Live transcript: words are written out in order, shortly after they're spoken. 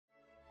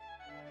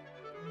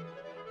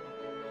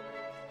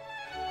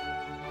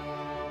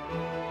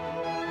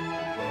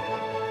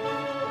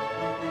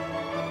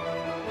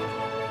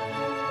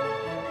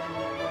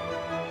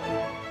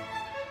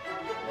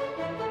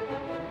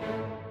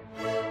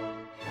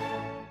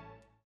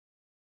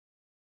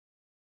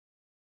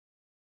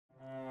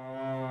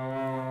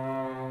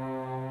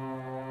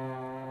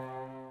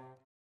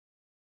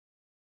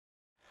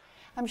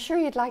I'm sure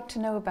you'd like to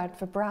know about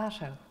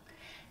vibrato.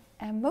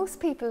 Most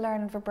people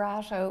learn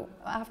vibrato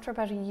after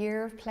about a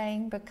year of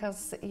playing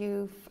because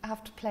you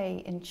have to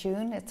play in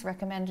tune. It's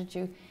recommended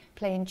you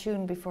play in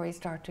tune before you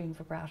start doing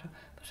vibrato.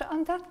 But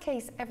on that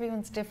case,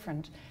 everyone's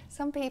different.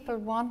 Some people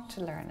want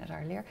to learn it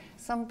earlier.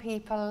 Some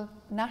people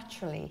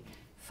naturally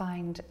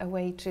find a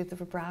way to the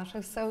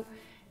vibrato.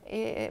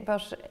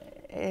 But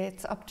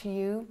it's up to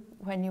you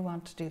when you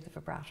want to do the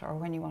vibrato or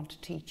when you want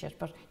to teach it.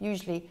 But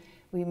usually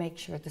we make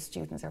sure the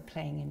students are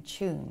playing in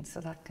tune,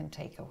 so that can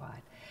take a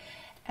while.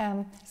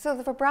 So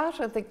the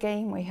vibrato, the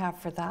game we have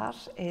for that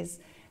is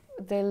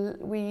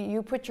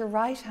you put your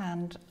right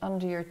hand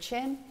under your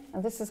chin,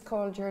 and this is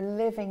called your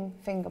living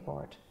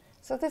fingerboard.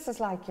 So this is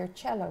like your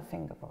cello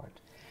fingerboard.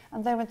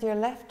 And then with your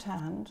left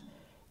hand,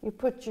 you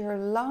put your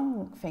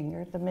long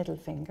finger, the middle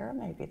finger,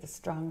 maybe the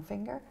strong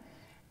finger,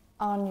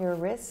 on your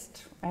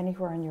wrist,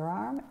 anywhere on your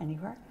arm,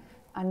 anywhere,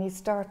 and you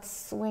start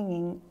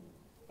swinging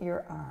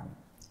your arm.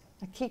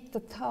 Now keep the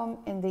thumb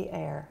in the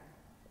air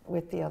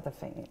with the other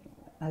finger,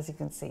 as you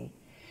can see.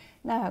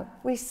 Now,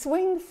 we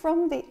swing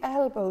from the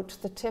elbow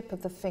to the tip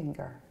of the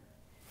finger.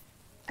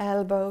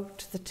 Elbow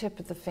to the tip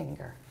of the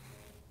finger.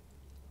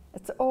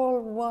 It's all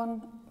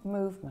one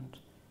movement.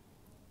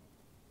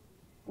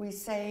 We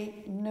say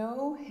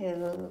no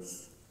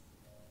hills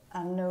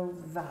and no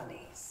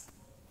valleys,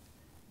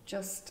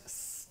 just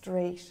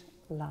straight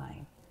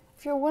line.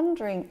 If you're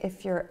wondering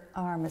if your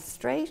arm is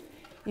straight,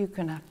 you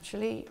can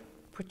actually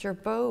put your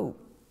bow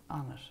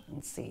on it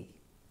and see,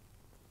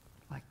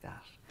 like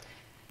that.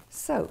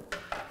 So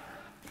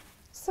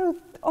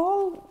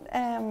all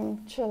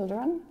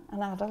children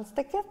and adults,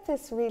 they get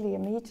this really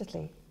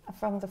immediately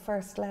from the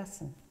first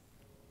lesson.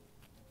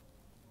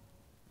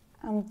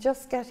 And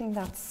just getting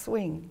that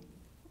swing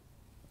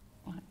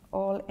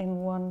all in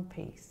one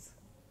piece.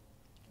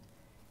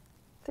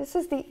 This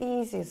is the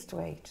easiest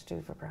way to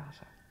do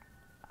vibrato.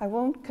 I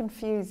won't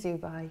confuse you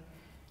by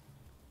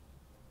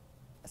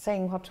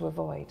saying what to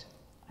avoid.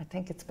 I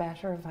think it's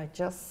better if I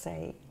just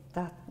say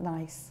that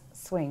nice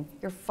swing.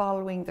 You're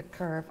following the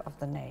curve of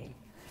the nail.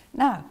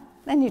 Now,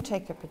 then you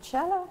take up a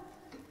cello.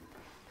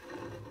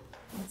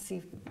 Let's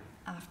see,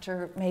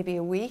 after maybe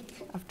a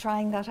week of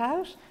trying that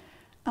out,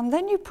 and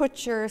then you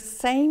put your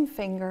same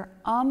finger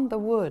on the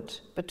wood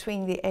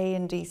between the A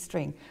and D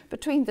string,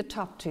 between the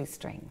top two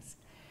strings,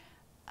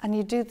 and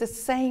you do the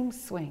same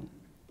swing.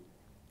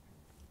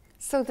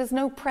 So there's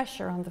no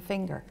pressure on the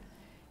finger.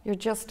 You're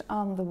just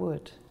on the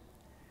wood.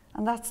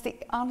 And that's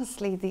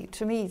honestly,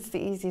 to me, it's the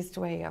easiest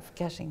way of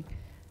getting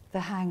the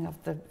hang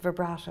of the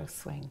vibrato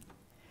swing.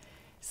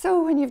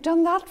 So when you've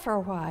done that for a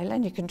while,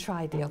 and you can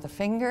try the other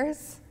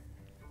fingers,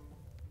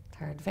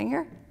 third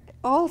finger,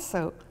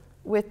 also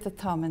with the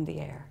thumb in the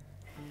air.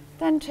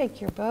 Then take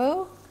your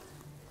bow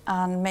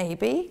and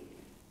maybe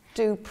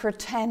do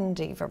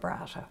pretendy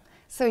vibrato.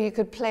 So you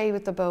could play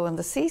with the bow and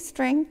the C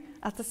string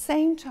at the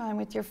same time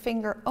with your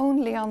finger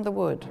only on the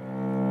wood.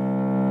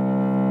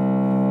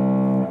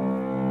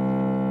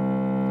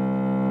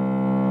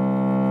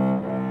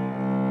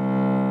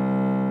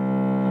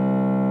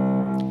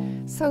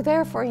 So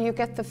therefore you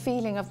get the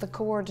feeling of the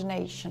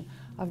coordination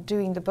of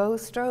doing the bow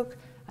stroke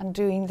and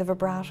doing the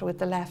vibrato with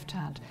the left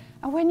hand.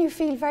 And when you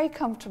feel very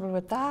comfortable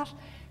with that,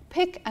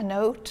 pick a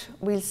note.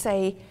 We'll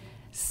say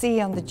C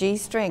on the G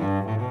string,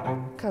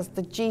 because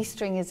the G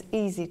string is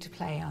easy to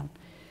play on.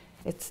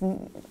 It's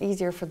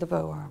easier for the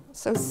bow arm.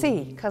 So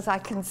C, because I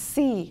can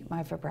see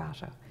my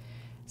vibrato.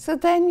 So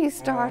then you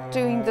start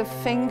doing the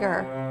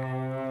finger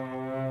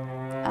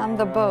and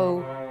the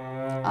bow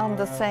on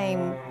the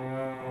same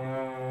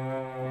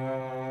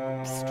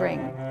string.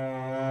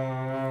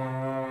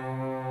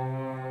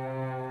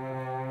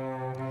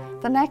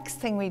 The next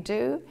thing we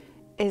do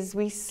is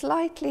we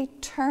slightly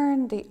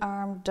turn the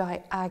arm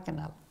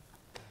diagonal.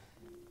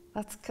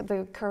 That's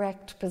the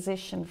correct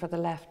position for the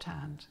left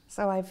hand.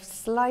 So I've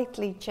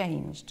slightly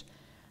changed.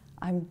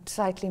 I'm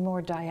slightly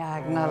more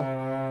diagonal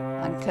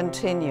and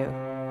continue.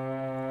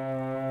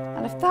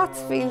 And if that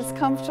feels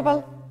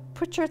comfortable,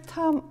 put your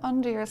thumb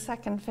under your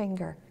second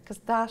finger, because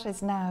that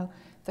is now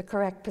the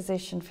correct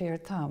position for your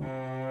thumb.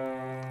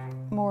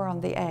 More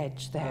on the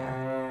edge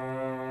there.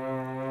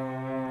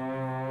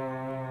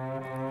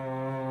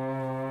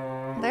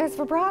 There's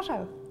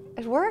vibrato.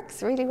 It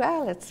works really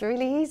well. It's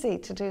really easy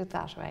to do it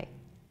that way.